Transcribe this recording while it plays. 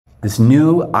This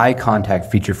new eye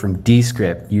contact feature from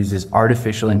Descript uses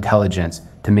artificial intelligence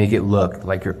to make it look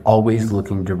like you're always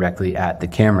looking directly at the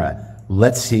camera.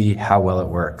 Let's see how well it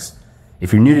works.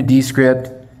 If you're new to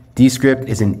Descript, Descript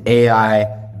is an AI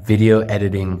video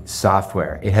editing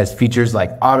software. It has features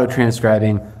like auto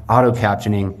transcribing, auto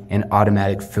captioning, and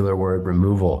automatic filler word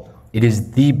removal. It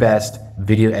is the best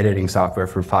video editing software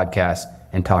for podcasts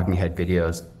and talking head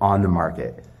videos on the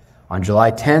market. On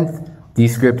July 10th,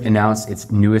 Descript announced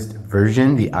its newest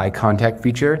version, the eye contact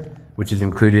feature, which is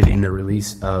included in the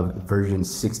release of version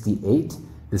 68.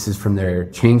 This is from their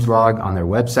changelog on their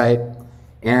website.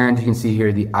 And you can see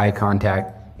here the eye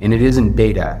contact, and it is in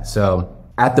beta. So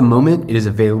at the moment, it is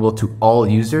available to all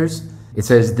users. It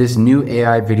says this new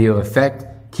AI video effect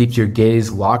keeps your gaze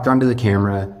locked onto the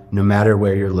camera no matter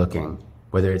where you're looking,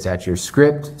 whether it's at your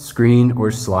script, screen,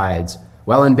 or slides.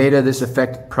 While in beta, this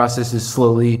effect processes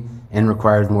slowly and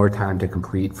requires more time to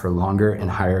complete for longer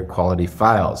and higher quality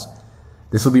files.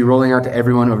 This will be rolling out to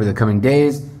everyone over the coming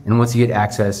days, and once you get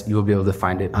access, you will be able to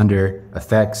find it under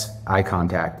Effects, Eye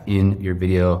Contact in your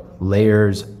video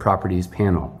Layers Properties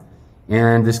panel.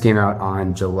 And this came out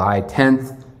on July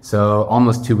 10th, so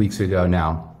almost 2 weeks ago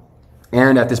now.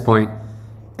 And at this point,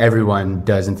 everyone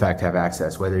does in fact have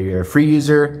access, whether you're a free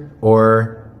user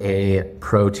or a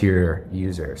pro tier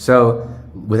user. So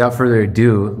without further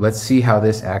ado, let's see how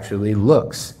this actually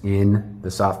looks in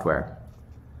the software.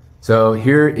 So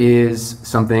here is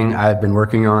something I've been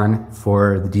working on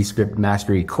for the Descript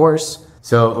Mastery course.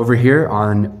 So over here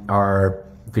on our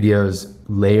video's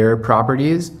layer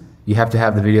properties, you have to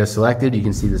have the video selected. You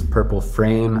can see this purple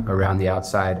frame around the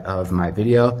outside of my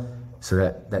video. So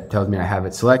that tells me I have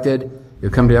it selected.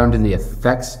 You'll come down to the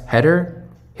effects header,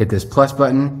 hit this plus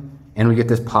button, and we get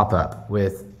this pop-up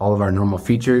with all of our normal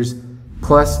features.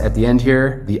 Plus at the end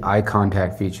here, the eye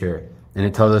contact feature. And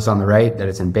it tells us on the right that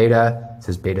it's in beta. It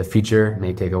says beta feature,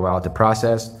 may take a while to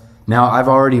process. Now I've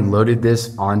already loaded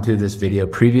this onto this video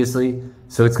previously,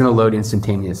 so it's gonna load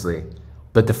instantaneously.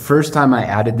 But the first time I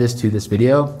added this to this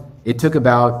video, it took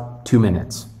about 2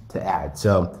 minutes to add.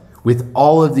 So with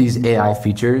all of these AI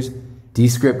features,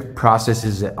 Descript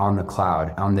processes it on the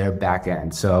cloud, on their back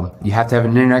end. So you have to have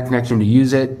an internet connection to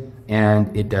use it,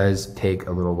 and it does take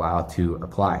a little while to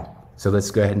apply. So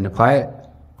let's go ahead and apply it.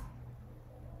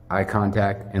 Eye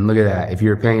contact, and look at that. If you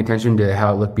were paying attention to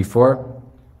how it looked before,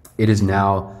 it is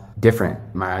now different.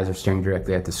 My eyes are staring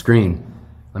directly at the screen.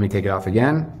 Let me take it off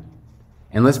again.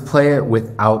 And let's play it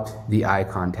without the eye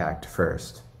contact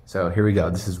first. So here we go.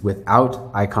 This is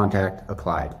without eye contact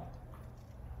applied.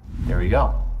 There we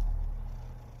go.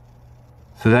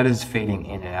 So that is fading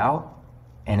in and out.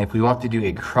 And if we want to do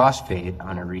a crossfade, I'm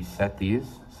gonna reset these.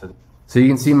 So you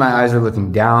can see my eyes are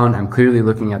looking down. I'm clearly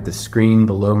looking at the screen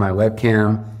below my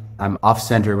webcam. I'm off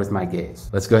center with my gaze.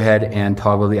 Let's go ahead and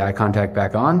toggle the eye contact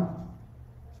back on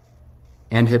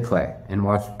and hit play and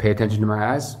watch, pay attention to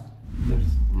my eyes. There's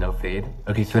no fade.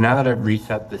 Okay, so now that I've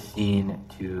reset the scene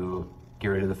to get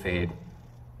rid of the fade,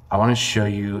 I wanna show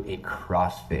you a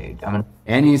crossfade.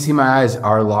 And you see my eyes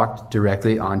are locked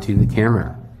directly onto the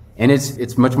camera. And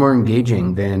it's much more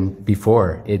engaging than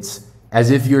before. It's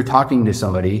as if you're talking to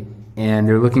somebody and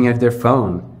they're looking at their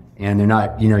phone and they're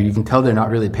not, you can tell they're not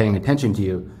really paying attention to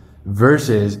you,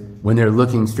 versus when they're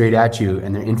looking straight at you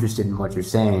and they're interested in what you're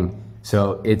saying.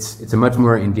 So it's a much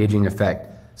more engaging effect.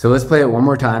 So let's play it one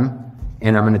more time,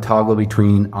 and I'm gonna toggle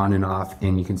between on and off,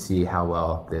 and you can see how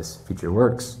well this feature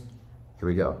works. Here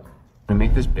we go. I'm gonna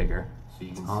make this bigger so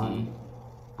you can see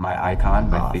my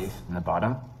icon, my face in the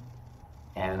bottom.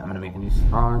 And I'm gonna make a new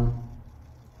on,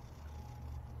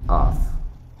 off.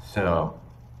 So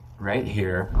right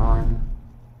here on,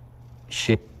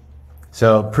 shape.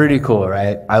 So pretty cool,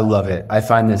 right? I love it. I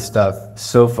find this stuff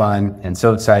so fun and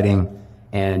so exciting.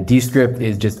 And Descript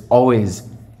is just always,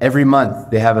 every month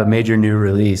they have a major new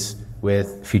release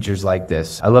with features like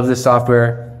this. I love this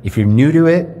software. If you're new to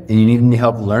it and you need any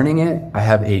help learning it, I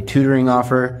have a tutoring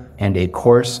offer and a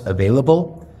course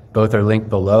available. Both are linked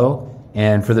below.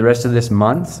 And for the rest of this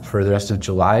month, for the rest of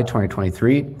July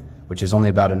 2023, which is only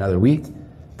about another week,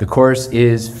 the course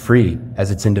is free as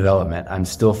it's in development. I'm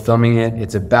still filming it.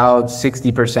 It's about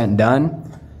 60%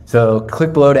 done. So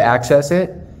click below to access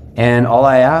it. And all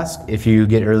I ask, if you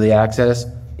get early access,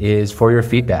 is for your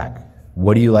feedback.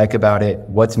 What do you like about it?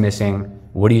 What's missing?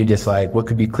 What do you dislike? What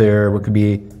could be clearer? What could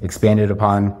be expanded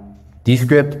upon?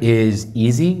 Descript is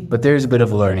easy, but there's a bit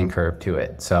of a learning curve to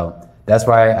it. So that's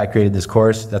why I created this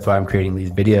course. That's why I'm creating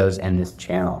these videos and this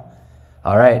channel.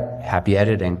 All right, happy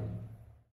editing.